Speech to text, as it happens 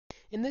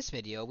In this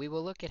video, we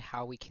will look at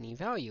how we can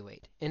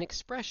evaluate an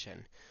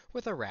expression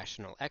with a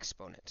rational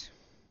exponent.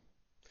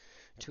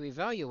 To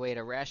evaluate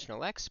a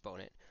rational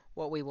exponent,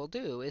 what we will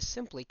do is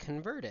simply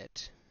convert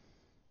it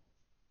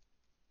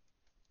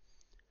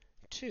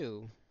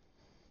to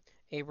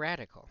a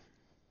radical.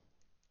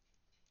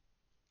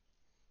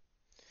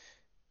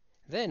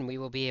 Then we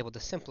will be able to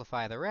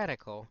simplify the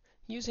radical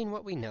using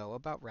what we know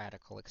about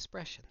radical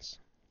expressions.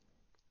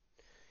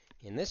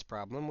 In this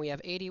problem, we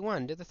have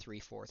 81 to the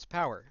 3/4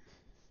 power.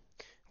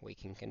 We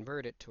can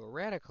convert it to a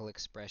radical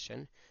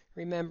expression,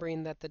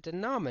 remembering that the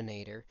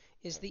denominator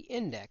is the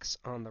index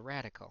on the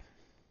radical.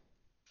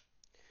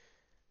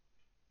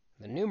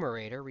 The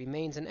numerator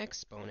remains an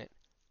exponent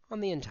on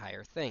the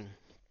entire thing.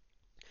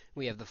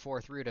 We have the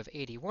 4th root of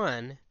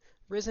 81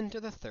 risen to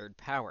the 3rd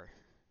power.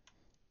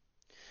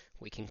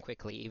 We can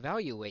quickly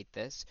evaluate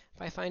this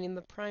by finding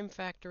the prime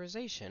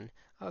factorization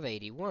of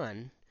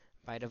 81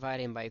 by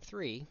dividing by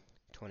 3,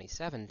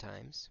 27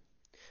 times,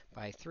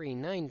 by 3,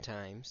 9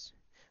 times,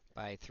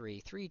 by 3,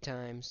 3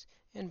 times,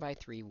 and by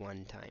 3,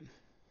 1 time.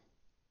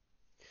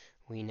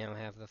 We now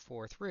have the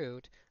 4th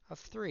root of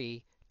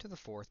 3 to the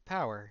 4th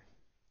power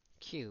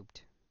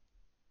cubed.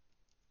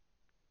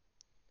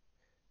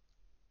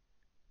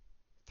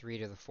 3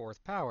 to the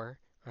 4th power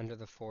under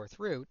the 4th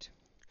root,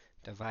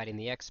 dividing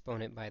the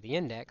exponent by the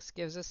index,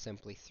 gives us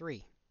simply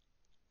 3.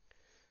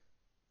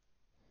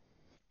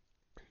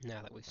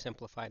 Now that we've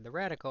simplified the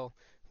radical,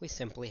 we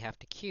simply have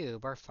to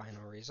cube our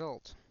final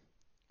result.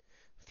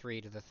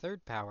 3 to the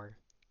 3rd power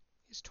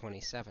is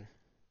 27.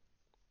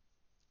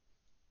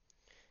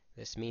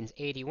 This means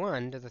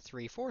 81 to the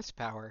 3/4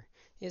 power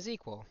is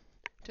equal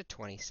to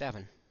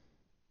 27.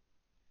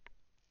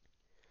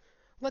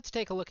 Let's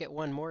take a look at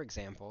one more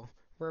example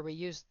where we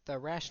use the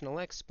rational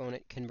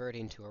exponent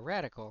converting to a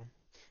radical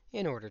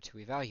in order to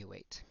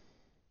evaluate.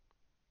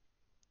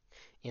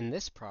 In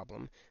this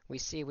problem, we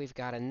see we've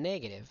got a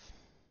negative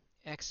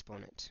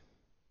exponent.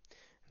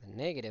 The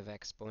negative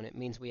exponent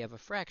means we have a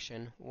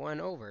fraction 1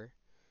 over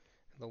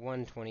the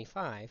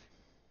 125,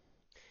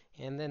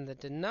 and then the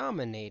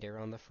denominator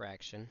on the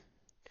fraction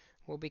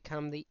will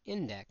become the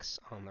index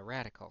on the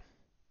radical.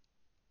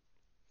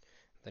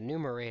 The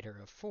numerator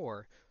of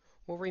 4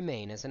 will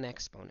remain as an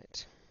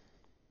exponent.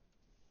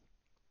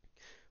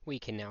 We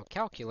can now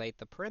calculate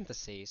the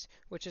parentheses,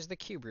 which is the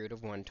cube root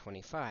of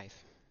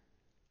 125.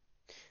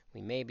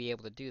 We may be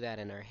able to do that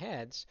in our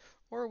heads,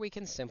 or we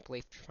can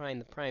simply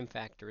find the prime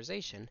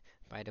factorization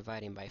by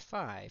dividing by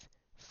 5,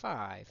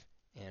 5,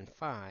 and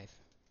 5.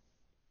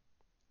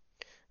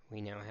 We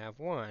now have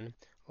 1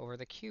 over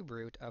the cube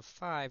root of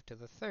 5 to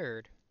the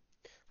 3rd,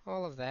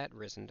 all of that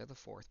risen to the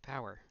 4th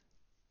power.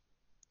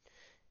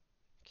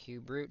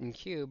 Cube root and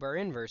cube are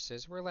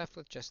inverses. We're left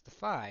with just the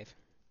 5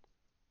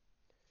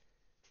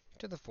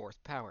 to the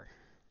 4th power.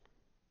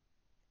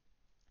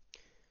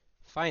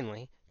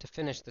 Finally, to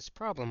finish this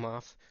problem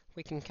off,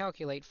 we can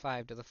calculate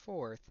 5 to the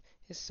 4th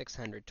is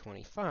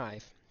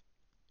 625.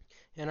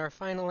 And our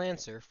final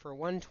answer for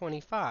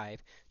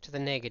 125 to the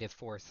negative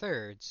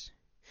 4/3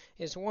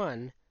 is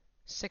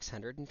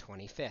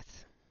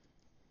 1/625.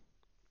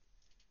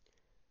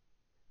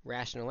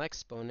 Rational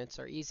exponents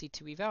are easy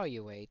to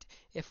evaluate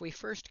if we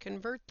first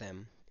convert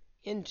them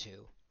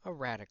into a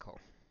radical.